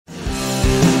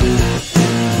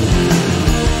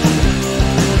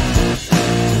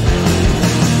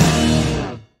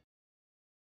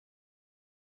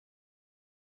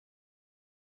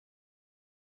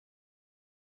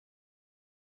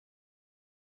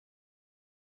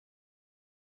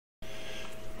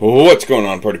What's going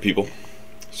on, party people?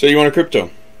 So you want a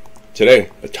crypto? Today,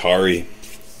 Atari.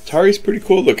 Atari's pretty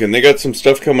cool looking. They got some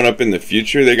stuff coming up in the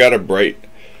future. They got a bright,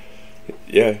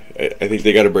 I think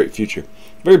they got a bright future.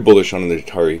 Very bullish on the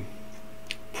Atari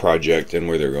project and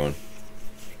where they're going.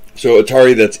 So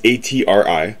Atari, that's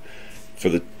ATRI for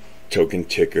the token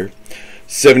ticker.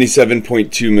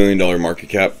 $77.2 million market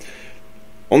cap.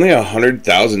 Only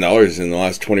 $100,000 in the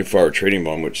last 24-hour trading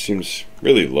volume, which seems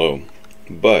really low.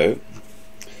 But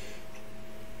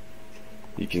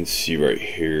you can see right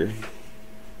here,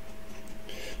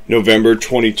 November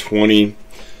 2020.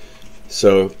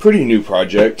 So pretty new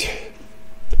project,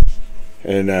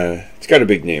 and it's got a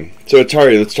big name. So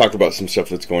Atari, let's talk about some stuff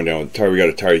that's going down with Atari. We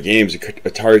got Atari Games,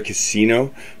 Atari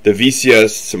Casino, the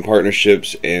VCS, some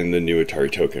partnerships, and the new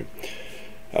Atari token.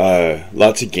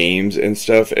 Lots of games and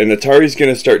stuff. And Atari's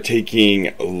going to start taking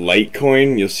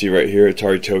Litecoin. You'll see right here,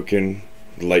 Atari token,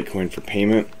 Litecoin for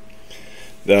payment.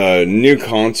 The new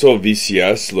console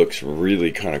VCS looks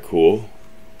really kind of cool.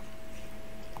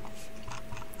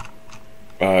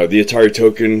 The Atari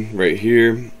token right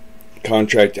here,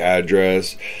 contract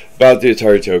address, about the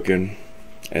Atari token,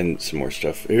 and some more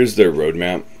stuff. Here's their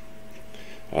roadmap.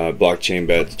 Blockchain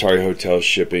bets, Atari Hotel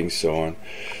shipping, so on.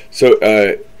 So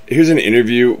here's an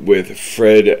interview with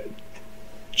Fred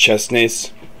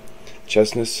Chesnes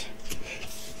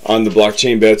on the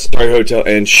blockchain bets, Atari Hotel,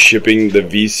 and shipping the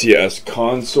VCS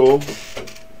console.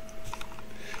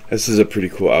 This is a pretty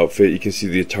cool outfit. You can see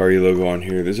the Atari logo on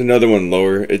here. There's another one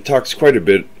lower. It talks quite a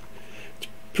bit. It's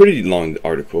a pretty long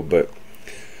article, but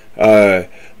we're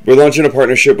launching a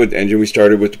partnership with Engine. We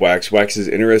started with Wax. Wax is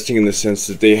interesting in the sense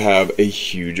that they have a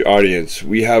huge audience.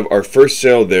 We have our first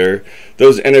sale there.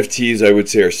 Those NFTs, I would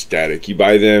say, are static. You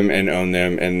buy them and own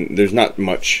them, and there's not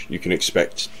much you can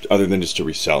expect other than just to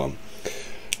resell them.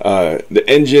 The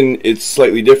Engine, it's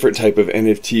slightly different type of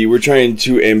NFT. We're trying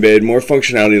to embed more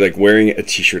functionality, like wearing a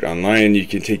t-shirt online. You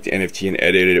can take the NFT and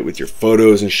edit it with your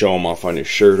photos and show them off on your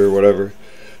shirt or whatever.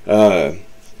 And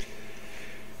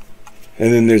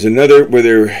then there's another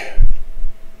where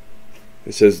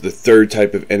it says the third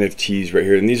type of NFTs right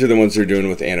here, and these are the ones they're doing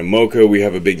with Animoca. We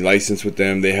have a big license with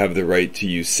them. They have the right to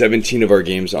use 17 of our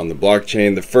games on the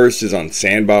blockchain. The first is on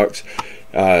Sandbox.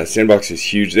 Sandbox is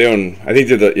huge. They own, I think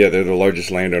they're the largest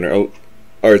landowner,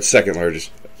 or it's second largest.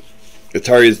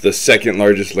 Atari is the second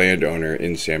largest landowner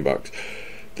in Sandbox.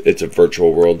 It's a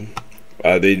virtual world.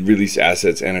 They release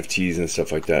assets, NFTs, and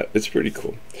stuff like that. It's pretty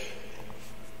cool.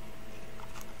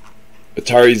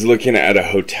 Atari's looking at a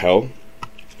hotel.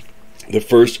 The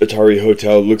first Atari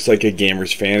Hotel looks like a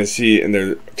gamer's fantasy, and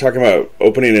they're talking about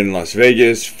opening in Las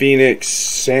Vegas, Phoenix,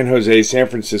 San Jose, San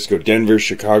Francisco, Denver,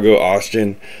 Chicago,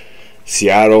 Austin,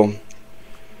 Seattle.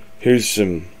 Here's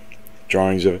some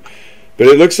drawings of it, but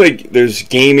it looks like there's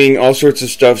gaming, all sorts of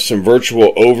stuff, some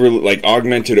virtual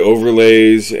augmented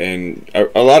overlays, and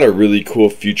a lot of really cool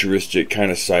futuristic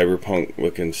kind of cyberpunk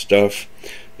looking stuff.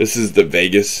 This is the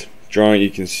Vegas drawing.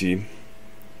 You can see,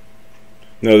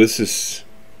 no, this is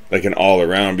like an all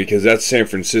around, because that's San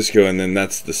Francisco and then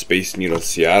that's the Space Needle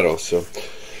Seattle. So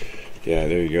yeah,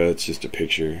 there you go. That's just a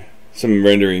picture, some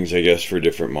renderings I guess for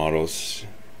different models.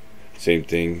 Same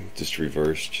thing, just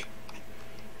reversed.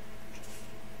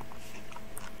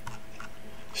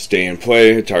 Stay and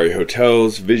play, Atari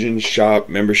Hotels, Vision Shop,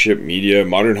 membership, media,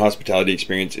 modern hospitality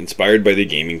experience inspired by the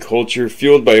gaming culture,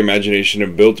 fueled by imagination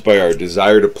and built by our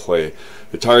desire to play.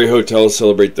 Atari Hotels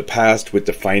celebrate the past with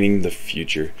defining the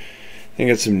future. I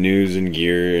got some news and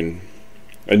gear and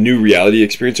a new reality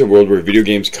experience, a world where video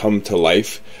games come to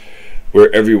life,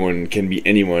 where everyone can be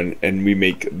anyone, and we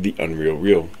make the unreal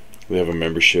real. We have a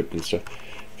membership and stuff,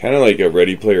 kind of like a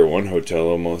Ready Player One hotel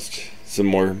almost. Some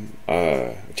more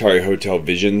Atari Hotel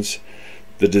visions,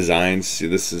 the designs. See,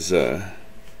 this is a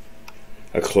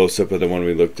close-up of the one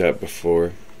we looked at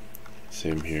before.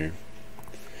 Same here.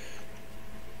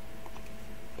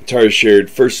 Atari shared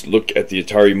first look at the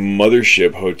Atari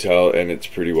Mothership Hotel, and it's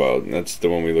pretty wild. And that's the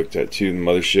one we looked at too, the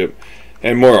Mothership,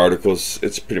 and more articles.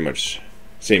 It's pretty much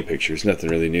same pictures, nothing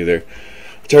really new there.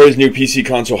 Atari's new PC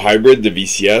console hybrid, the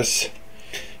VCS,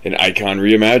 an icon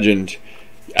reimagined.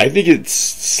 I think it's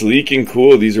sleek and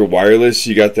cool. These are wireless.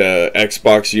 You got the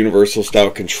Xbox Universal style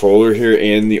controller here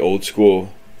and the old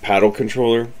school paddle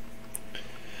controller.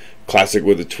 Classic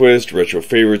with a twist, retro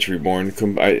favorites, reborn.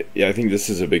 I think this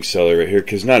is a big seller right here,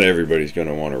 because not everybody's going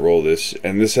to want to roll this.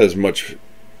 And this has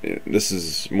this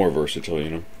is more versatile,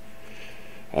 you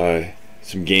know.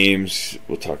 Some games,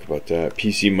 we'll talk about that.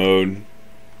 PC mode.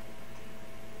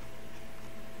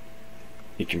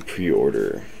 You can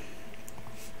pre-order.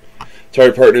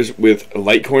 Atari partners with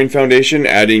Litecoin Foundation,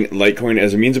 adding Litecoin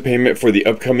as a means of payment for the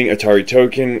upcoming Atari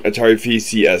token, Atari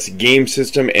VCS game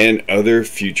system, and other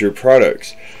future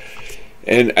products.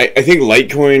 And I think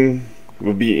Litecoin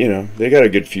will be, you know, they got a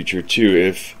good future too.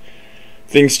 If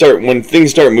when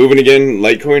things start moving again,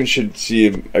 Litecoin should see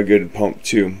a good pump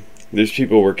too. There's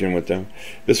people working with them.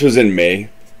 This was in May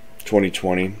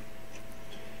 2020.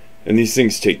 And these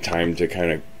things take time to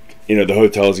kind of, you know, the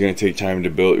hotel is going to take time to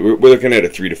build. We're looking at a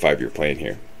 3 to 5 year plan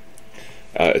here.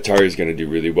 Atari is going to do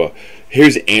really well.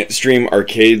 Here's AntStream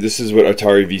Arcade. This is what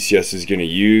Atari VCS is going to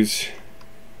use.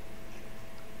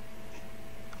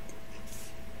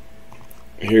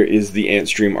 Here is the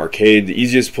AntStream Arcade, the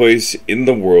easiest place in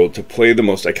the world to play the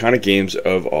most iconic games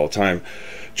of all time.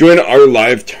 Join our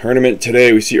live tournament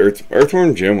today. We see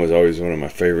Earthworm Jim was always one of my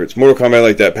favorites. Mortal Kombat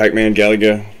like that, Pac-Man,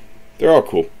 Galaga, they're all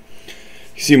cool.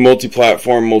 You see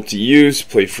multi-platform, multi-use,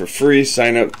 play for free,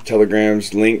 sign up,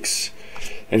 telegrams, links.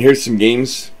 And here's some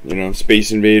games, you know,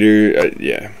 Space Invader,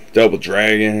 yeah, Double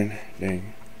Dragon,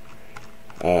 dang.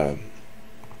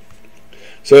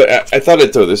 So I thought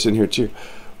I'd throw this in here too.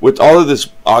 With all of this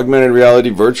augmented reality,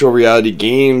 virtual reality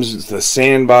games, the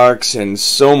Sandbox, and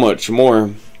so much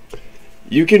more,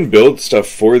 you can build stuff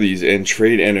for these and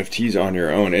trade NFTs on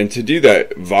your own. And to do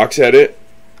that, Vox Edit,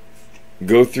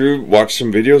 go through, watch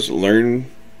some videos,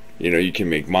 learn, you know, you can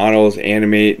make models,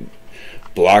 animate,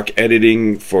 block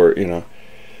editing for, you know,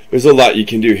 there's a lot you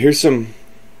can do. Here's some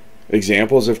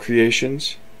examples of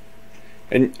creations.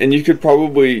 And you could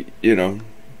probably, you know,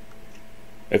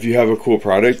 if you have a cool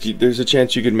product, there's a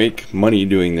chance you could make money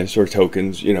doing this, or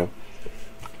tokens, you know,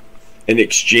 an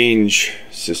exchange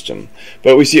system.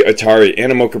 But we see Atari,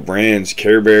 Animoca Brands,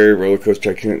 Care Bear, Roller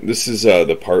Coaster Tycoon. This is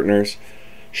the partners.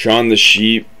 Shaun the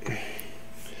Sheep,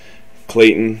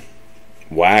 Clayton,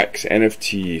 Wax,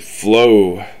 NFT,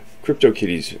 Flow,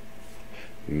 CryptoKitties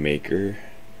Maker,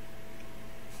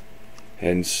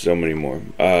 and so many more.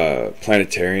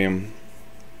 Planetarium.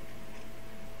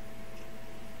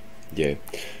 Yeah,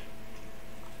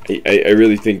 I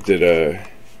really think that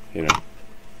you know,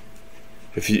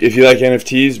 if you like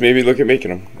NFTs, maybe look at making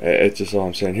them. It's just all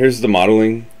I'm saying. Here's the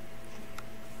modeling.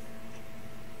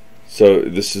 So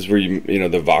this is where you know,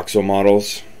 the voxel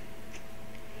models.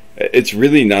 It's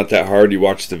really not that hard. You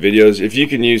watch the videos. If you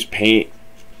can use Paint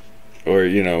or,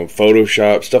 you know,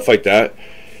 Photoshop, stuff like that,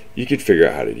 you could figure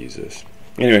out how to use this.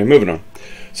 Anyway, moving on.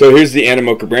 So here's the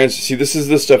Animoca Brands. See, this is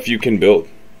the stuff you can build.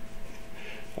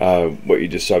 What you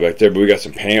just saw back there, but we got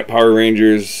some Power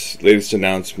Rangers, latest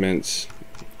announcements.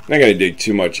 I'm not going to dig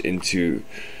too much into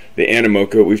the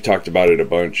Animoca. We've talked about it a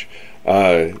bunch.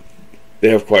 They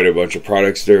have quite a bunch of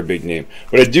products. They're a big name.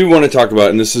 But I do want to talk about,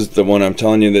 and this is the one I'm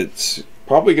telling you that's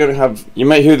probably going to have, you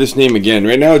might hear this name again.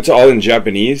 Right now it's all in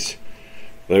Japanese,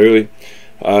 literally.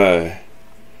 But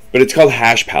it's called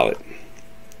Hashpalette.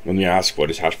 When you ask,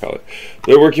 what is Hashpalette?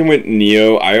 They're working with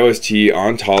Neo, IOST,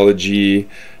 Ontology,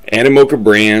 Animoca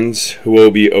Brands, who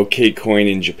will be OKCoin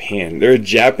in Japan. They're a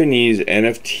Japanese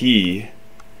NFT.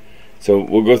 So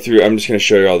we'll go through, I'm just going to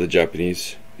show you all the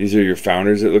Japanese. These are your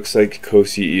founders, it looks like,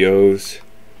 co-CEOs.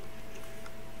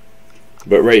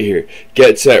 But right here,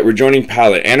 get set, we're joining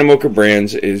Palette. Animoca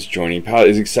Brands is joining Palette,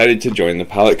 is excited to join the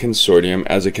Palette Consortium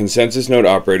as a consensus node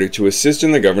operator to assist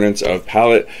in the governance of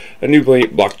Palette, a new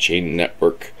blockchain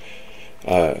network.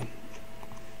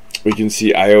 We can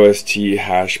see IOST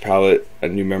Hashpalette, a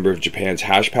new member of Japan's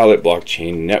Hashpalette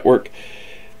blockchain network.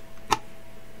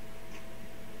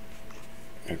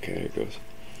 Okay, there it goes.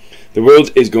 The world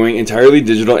is going entirely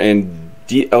digital and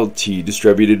DLT,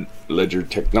 distributed ledger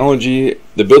technology,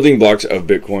 the building blocks of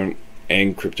Bitcoin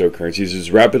and cryptocurrencies,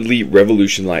 is rapidly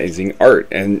revolutionizing art.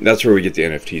 And that's where we get the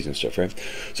NFTs and stuff, right?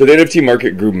 So the NFT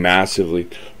market grew massively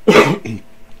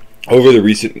over the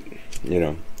recent, you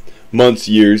know, months,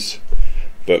 years,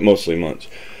 but mostly months.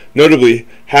 Notably,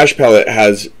 Hashpalette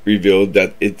has revealed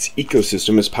that its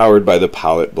ecosystem is powered by the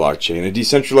Palette blockchain, a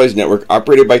decentralized network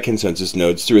operated by consensus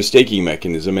nodes through a staking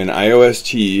mechanism, and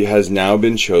IOST has now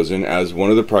been chosen as one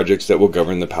of the projects that will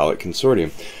govern the Palette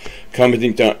Consortium.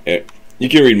 Commenting down, you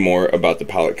can read more about the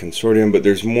Palette Consortium, but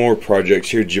there's more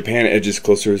projects here. Japan edges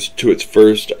closer to its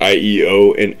first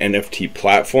IEO and NFT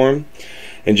platform,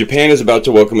 and Japan is about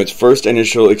to welcome its first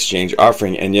initial exchange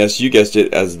offering, and yes, you guessed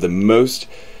it, as the most...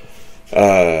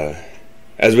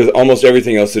 as with almost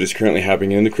everything else that is currently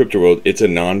happening in the crypto world, it's a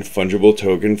non-fungible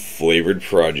token flavored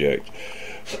project.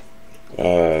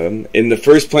 In the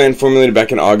first plan formulated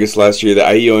back in August last year, the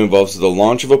IEO involves the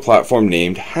launch of a platform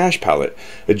named Hashpalette,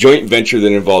 a joint venture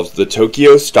that involves the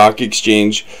Tokyo Stock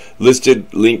Exchange listing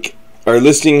firm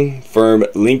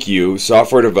LinkU,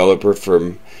 software developer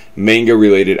firm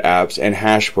manga-related apps, and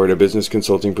Hashpalette, a business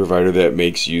consulting provider that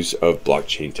makes use of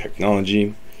blockchain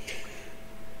technology.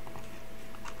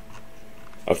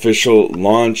 Official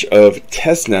launch of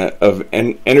testnet of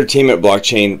an entertainment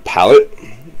blockchain Palette.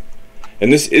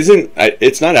 And this isn't,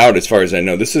 it's not out as far as I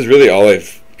know. This is really all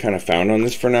I've kind of found on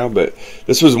this for now, but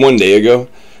this was 1 day ago.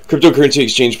 Cryptocurrency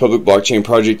exchange public blockchain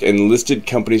project and listed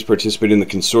companies participate in the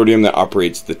consortium that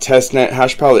operates the testnet.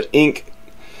 Hashpalette Inc.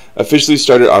 officially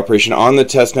started operation on the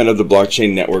testnet of the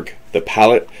blockchain network, the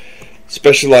Palette,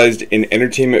 specialized in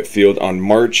entertainment field on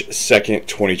March 2nd,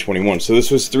 2021. So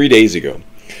this was 3 days ago.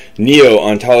 Neo,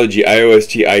 Ontology,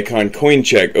 IOST, Icon,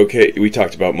 Coincheck. Okay, we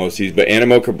talked about most of these, but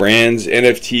Animoca Brands,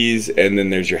 NFTs, and then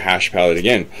there's your Hashpalette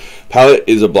again. Palette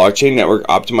is a blockchain network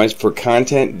optimized for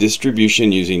content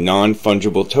distribution using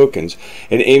non-fungible tokens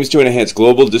and aims to enhance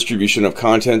global distribution of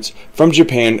contents from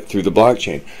Japan through the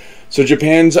blockchain. So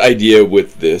Japan's idea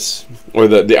with this, or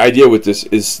the idea with this,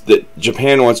 is that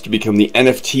Japan wants to become the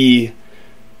NFT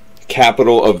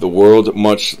capital of the world,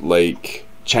 much like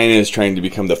China is trying to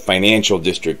become the financial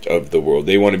district of the world.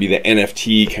 They want to be the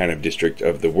NFT kind of district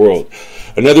of the world.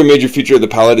 Another major feature of the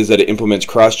Palette is that it implements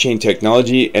cross-chain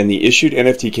technology, and the issued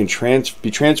NFT can be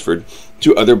transferred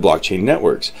to other blockchain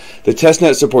networks. The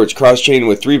testnet supports cross-chain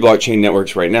with 3 blockchain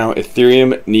networks right now: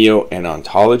 Ethereum, Neo, and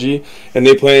Ontology, and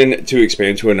they plan to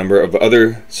expand to a number of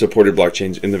other supported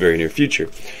blockchains in the very near future.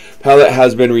 Palette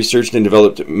has been researched and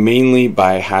developed mainly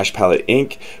by Hashpalette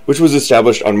Inc., which was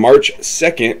established on March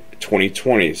 2nd,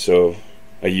 2020, so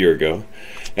a year ago,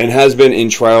 and has been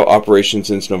in trial operation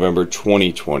since November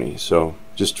 2020, so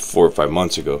just 4 or 5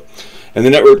 months ago. And the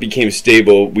network became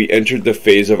stable. We entered the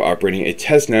phase of operating a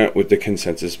testnet with the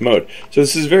consensus mode. So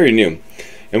this is very new.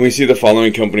 And we see the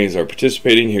following companies are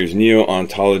participating. Here's Neo,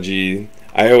 Ontology,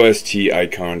 IOST,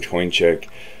 Icon, Coincheck,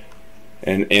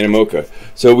 and Animoca.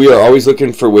 So we are always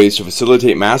looking for ways to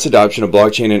facilitate mass adoption of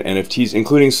blockchain and NFTs,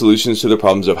 including solutions to the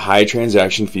problems of high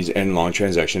transaction fees and long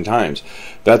transaction times.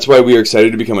 That's why we are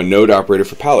excited to become a node operator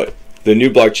for Palette, the new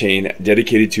blockchain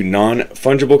dedicated to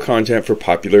non-fungible content for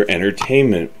popular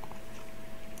entertainment.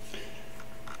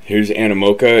 Here's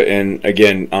Animoca, and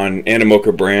again, on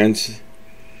Animoca Brands,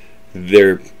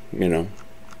 they're,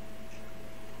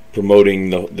 promoting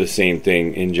the same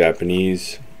thing in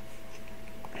Japanese.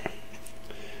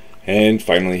 And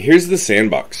finally, here's the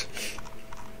Sandbox.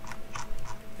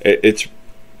 It's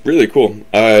really cool.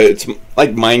 It's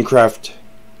like Minecraft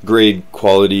grade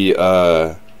quality.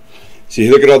 See,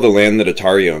 look at all the land that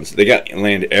Atari owns. They got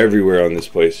land everywhere on this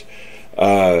place.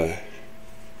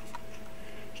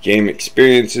 Game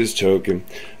experiences, token.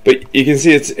 But you can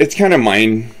see it's kind of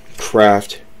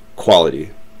Minecraft quality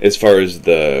as far as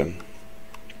the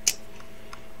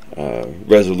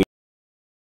resolution.